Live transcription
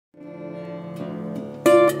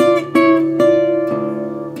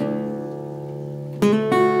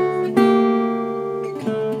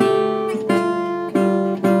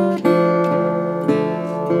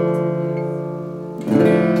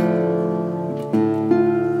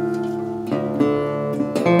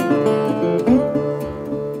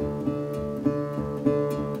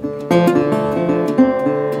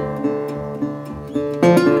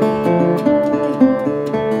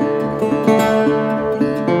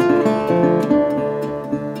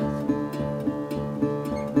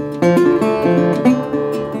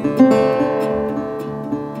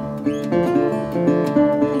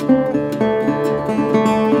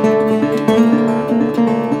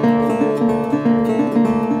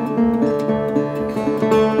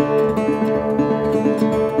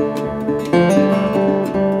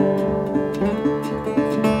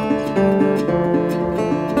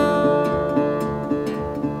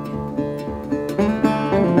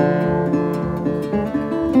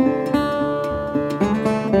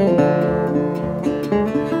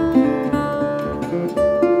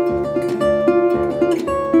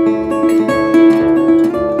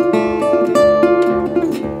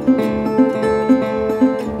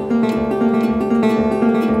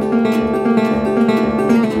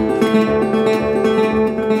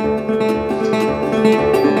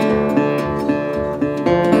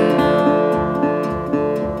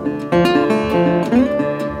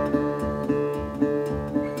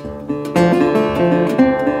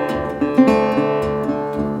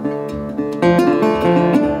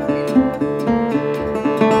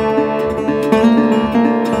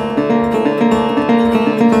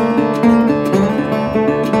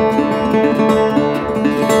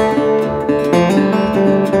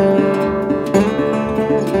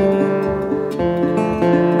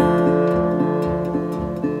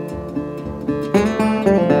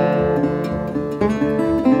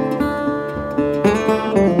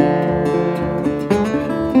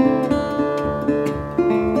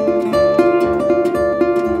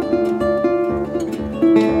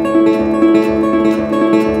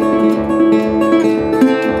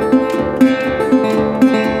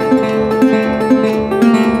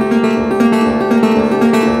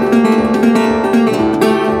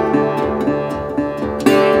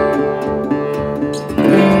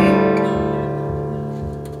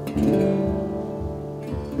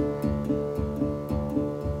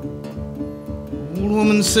Old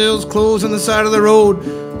woman sells clothes on the side of the road.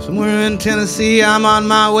 Somewhere in Tennessee, I'm on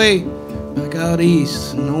my way back out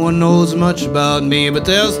east. No one knows much about me, but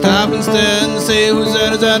they'll stop instead and say, "Who's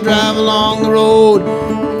that?" as I drive along the road.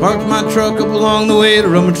 Parked my truck up along the way to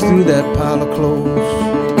rummage through that pile of clothes.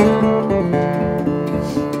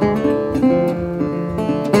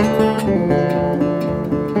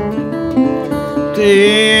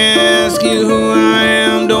 They ask you who I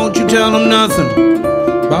am, don't you tell them nothing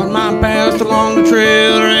about my past along the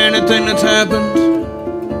trail or anything that's happened.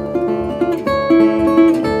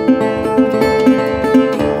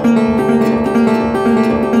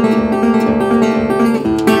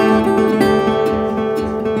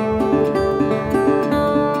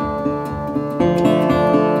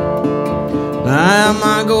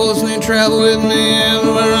 My goals, and they travel with me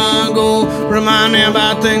everywhere I go. Remind me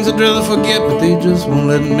about things I'd rather forget, but they just won't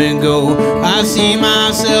let me go. I see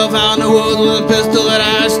myself out in the woods with a pistol that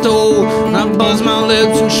I stole, and I buzz my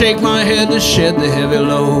lips and shake my head to shed the heavy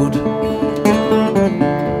load.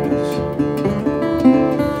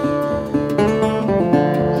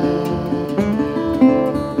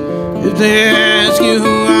 If they ask you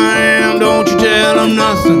who I am, don't you tell them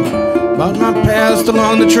nothing about my past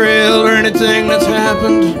along the trail or anything that's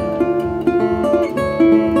happened.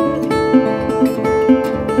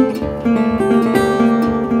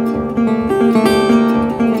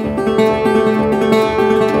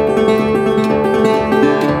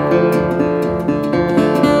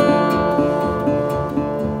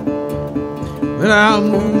 But I'll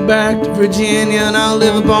move back to Virginia and I'll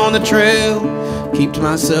live upon the trail. Keep to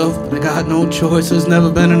myself, but I got no choice, there's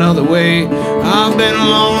never been another way. I've been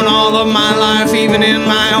alone all of my life, even in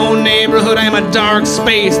my own neighborhood. I am a dark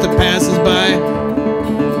space that passes by.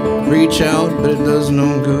 Reach out, but it does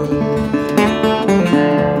no good.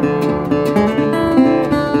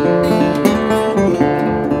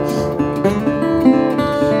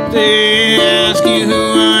 They ask you who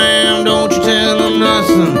I am, don't you tell them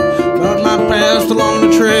nothing about my past along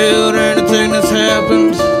the trail or anything that's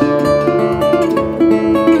happened.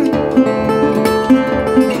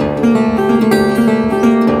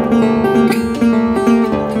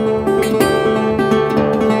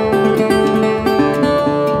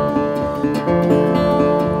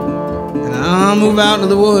 I'll move out into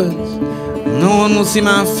the woods. No one will see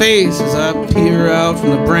my face as I peer out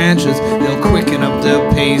from the branches. They'll quicken up their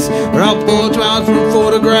pace. Or I'll pull out from a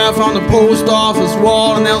photograph on the post office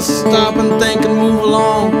wall, and they'll stop and think and move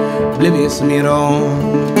along, oblivious to me at all.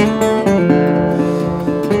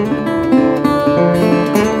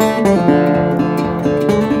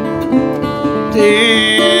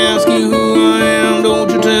 They ask you who I am, don't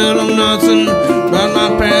you tell them nothing about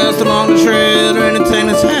my past along the trail or anything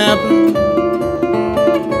that's happened.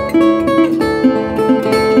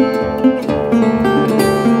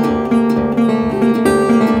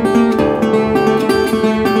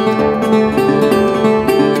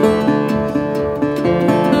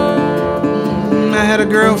 I had a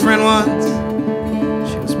girlfriend once,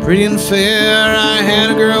 she was pretty and fair. I had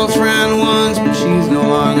a girlfriend once, but she's no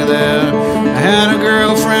longer there. I had a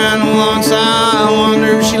girlfriend once, I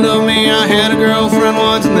wonder if she loved me. I had a girlfriend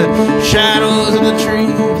once in the shadows of the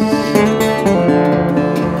trees.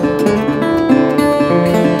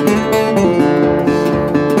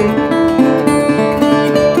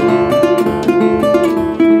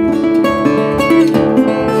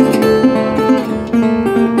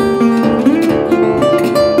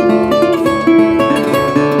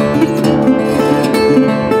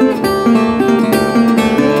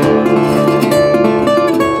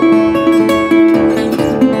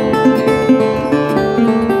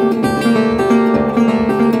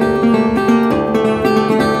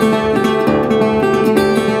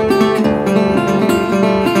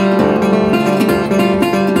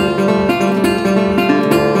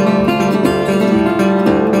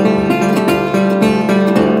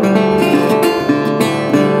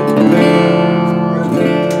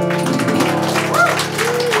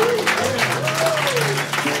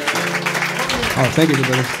 Oh, thank you,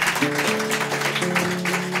 everybody.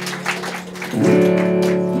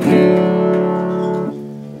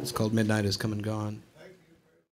 It's called Midnight Has Come and Gone.